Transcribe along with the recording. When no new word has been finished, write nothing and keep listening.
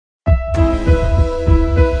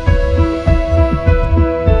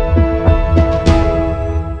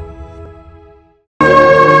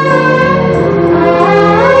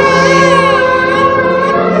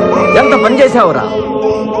చేశావురా?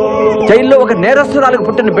 జైల్లో ఒక నేరస్తురాలకు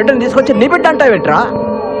పుట్టిన బిడ్డను తీసుకొచ్చి నీ బిడ్డ అంటావేంట్రా?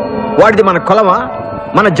 వాడిది మన కులమా,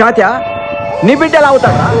 మన జాతి? నీ బిడ్డ ఎలా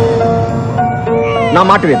అవుతాడా? నా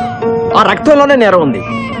మాట విను, ఆ రక్తంలోనే నేరం ఉంది.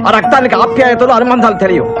 ఆ రక్తానికి ఆప్యాయతలు అనుబంధాలు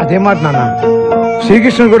తెలియవు. అదే మాట నాన్న,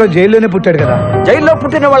 శ్రీకృష్ణుడు కూడా జైల్లోనే పుట్టాడు కదా. జైల్లో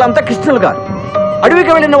పుట్టిన వాళ్ళంతా కృష్ణులు గారు,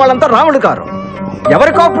 అడవికి వెళ్ళిన వాళ్ళంతా రాముడు గారు.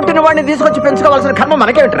 ఎవరికో పుట్టిన వాడిని తీసుకొచ్చి పెంచుకోవాల్సిన కర్మ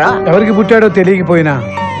మనకేమిట్రా? ఎవరికి పుట్టాడో తెలియకపోయినా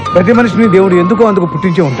ప్రతి మనిషిని దేవుడు ఎందుకో అందుకు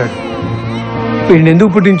పుట్టించే ఉంటాడు. వీడిని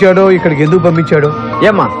ఎందుకు పుట్టించాడో, ఇక్కడికి ఎందుకు పంపించాడో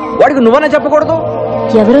ఏమ్మా వాడికి నువ్వనే చెప్పకూడదు?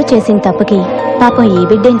 ఎవరో చేసిన తప్పుకి పాపం ఈ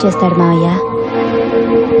బిడ్డేం చేస్తాడు మావయ్య?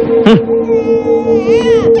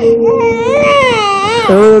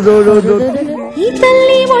 ఈ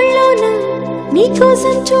తల్లి ఒళ్ళోన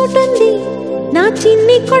నీకోసం చోటుంది, నా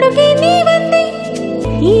చిన్ని కొడుకే నీవంది.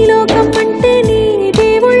 ఈ లోకం అంటే నీ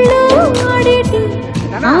దేవుళ్ళో ఆడేటి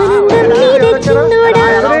ఆనందం నీదే చిన్నోడా.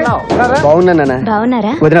 బాగున్నానా?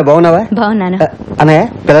 బాగున్నారా? వదినా బాగున్నావా? బాగున్నాను. అన్నయ్య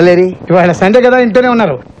పిల్లలేరి? ఇవాళ సండే కదా, ఇంట్లోనే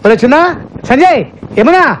ఉన్నారు. చిన్న సంజయ్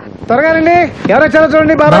ఏమన్నా త్వరగా రండి, ఎవరో వచ్చారో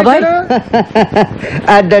చూడండి. బాబాయ్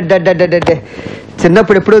అడ్డే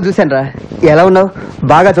చిన్నప్పుడు ఎప్పుడో చూశాను రా. ఎలా ఉన్నావు?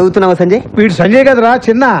 బాగా చదువుతున్నావా సంజయ్? వీడు సంజయ్ కదరా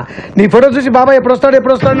చిన్న. నీ ఫోటో చూసి బాబాయ్ ఎప్పుడు వస్తాడు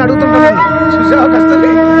అని అడుగుతున్నాను. చూసావా కష్టం?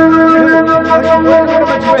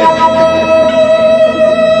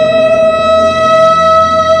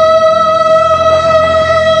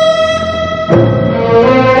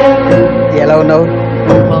 ఎలా ఉన్నావు?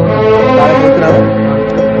 బాగా చదువుతున్నావు?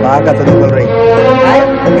 బాగా చదువుకోరు.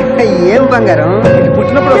 ఏం బంగారం,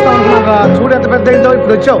 పుట్టినప్పుడు వస్తావు అనుకున్నారా? చూడు ఎంత పెద్ద అయిందో.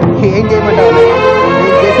 ఇప్పుడు వచ్చావు. ఏం చేయమంటావు?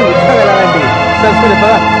 నేను చేసి ఉత్సాహం వెళ్ళాలండి.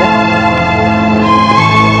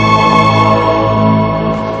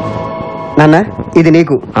 నాన్న ఇది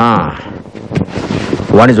నీకు.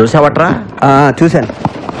 వాడిని చూసావట్రా? చూశాను.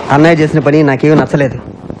 అన్నయ్య చేసిన పని నాకేమీ నచ్చలేదు.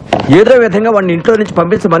 ఏదో విధంగా వాడిని ఇంట్లో నుంచి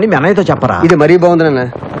పంపించమని మీ అన్నయ్యతో చెప్పరా? ఇది మరీ బాగుంది నాన్న.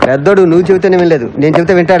 పెద్దోడు నువ్వు చెబితేనే వినలేదు, నేను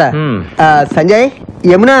చెబితే వింటాడా? సంజయ్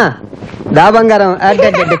యమునా దా బంగారం.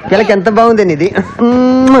 పిల్లకి ఎంత బాగుంది ఇది.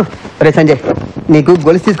 రే సంజయ్ నీకు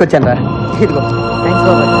గొలుసు తీసుకొచ్చాను రా. ఇదిగో.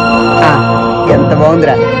 ఎంత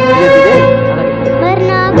బాగుందిరా.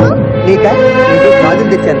 నీకా నీకు గాజులు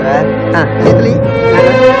తెచ్చాను రా. చేతులు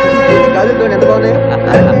గాజులతో ఎంత బాగున్నాయి.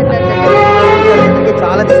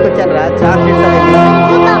 చాలా తీసుకొచ్చాను రా. చాక్లెట్స్.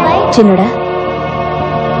 చిన్నుడా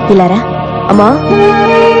ఇలారా. అమ్మా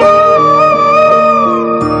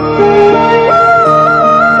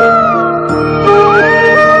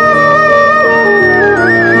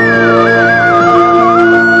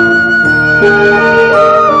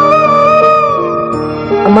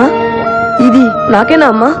అమ్మా ఇది నాకేనా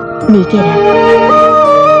అమ్మా? నీకేరా.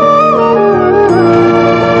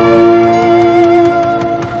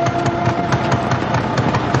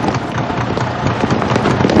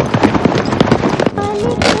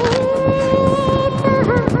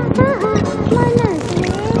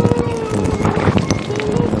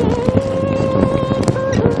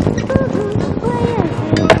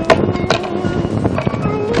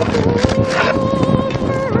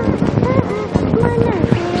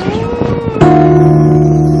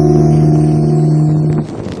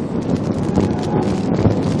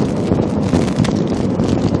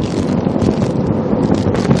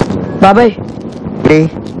 బాబాయ్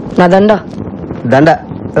నా దండ. దండ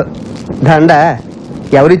దండ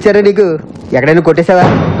ఎవరిచ్చారా నీకు? ఎక్కడైనా కొట్టేసావా?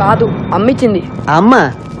 కాదు, అమ్మిచ్చింది. అమ్మ?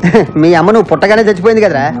 మీ అమ్మ నువ్వు పుట్టగానే చచ్చిపోయింది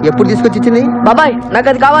కదరా. ఎప్పుడు తీసుకొచ్చి ఇచ్చింది? బాబాయ్ నాకు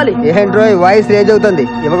అది కావాలి. ఏంట్రో వాయిస్ రేజ్ అవుతుంది.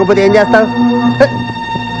 ఇవ్వకపోతే ఏం చేస్తావు?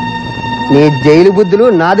 నీ జైలు బుద్ధులు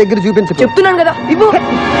నా దగ్గర చూపించు. చెప్తున్నాను కదా ఇవ్వు.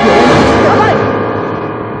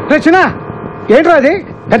 చిన్న ఏంట్రా అది?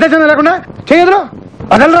 పెద్ద చిన్న లేకుండా చేయదురు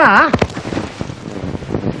వదలరా.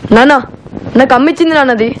 నాన్న నాకు అమ్మిచ్చింది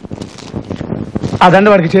నాన్నది. ఆ దండ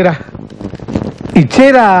వాడికి ఇచ్చేరా.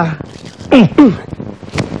 ఇచ్చేరా.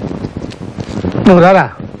 నువ్వు రారా.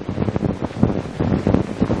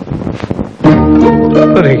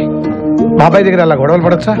 బాబాయ్ దగ్గర అలా గొడవలు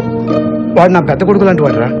పడొచ్చా? వాడు నా పెద్ద కొడుకు లాంటి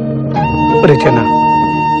వాడు రా. ఒరే చిన్న,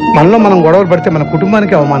 మనలో మనం గొడవలు పడితే మన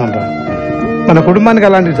కుటుంబానికి అవమానం రా. మన కుటుంబానికి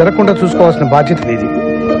అలాంటివి జరగకుండా చూసుకోవాల్సిన బాధ్యత నీది.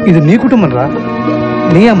 ఇది నీ కుటుంబం రా.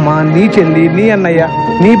 నీ అమ్మ, నీ చెల్లి, నీ అన్నయ్య,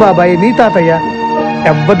 నీ బాబాయ్, నీ తాతయ్య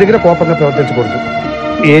ఎవరి దగ్గర కోపంగా ప్రవర్తించకూడదు.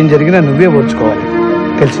 ఏం జరిగినా నువ్వే ఓర్చుకోవాలి,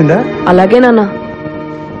 తెలిసిందా? అలాగే నాన్న.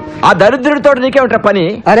 ఆ దరిద్రుడితో నీకేమిట్రా పని?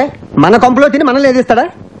 అరే మన కొంపలో తిని మనం లేదిస్తాడా?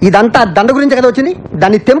 ఇదంతా దండ గురించి కదా వచ్చింది.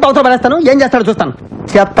 దాన్ని తెంపు అవసరం పడేస్తాను. ఏం చేస్తాడో చూస్తాను.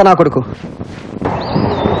 చెత్త నా కొడుకు.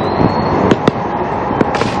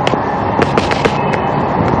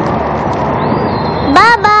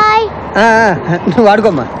 బాయ్. నువ్వు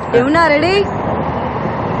ఆడుకోమ్మా. ఏమన్నా రెడీ?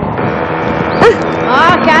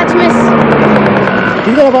 Catch miss.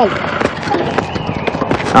 ఇదిగో బాల్.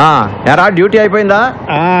 ఎరా డ్యూటీ అయిపోయిందా?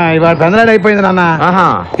 ఇవాళ పెందలాడి అయిపోయింది నాన్న. ఆహా,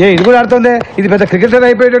 ఇది కూడా ఆడుతుంది. ఇది పెద్ద క్రికెటర్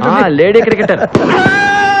అయిపోయేటట్టు. Lady cricketer.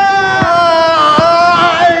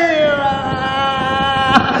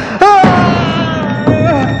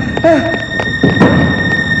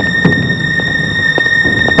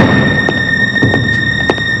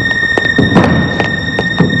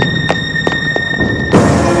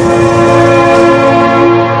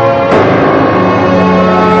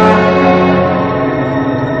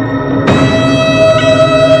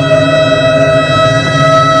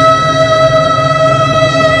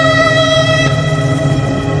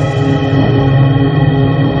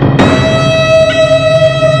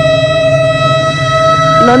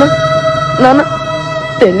 నాన్న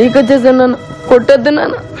తెలియక చేశాను నాన్న, కొట్టొద్దు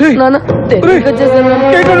నాన్న. నాన్న తెలియక చేశాను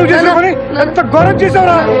ఎంత ఘోరం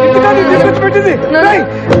చేసావురా. పెట్టింది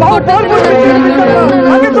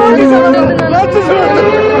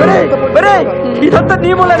ఇదంతా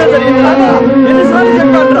నీ మూలనే జరిగింది. ఎన్నిసార్లు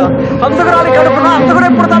చెప్పాను రా, అంతకురాలి కడుపున అంతకుడే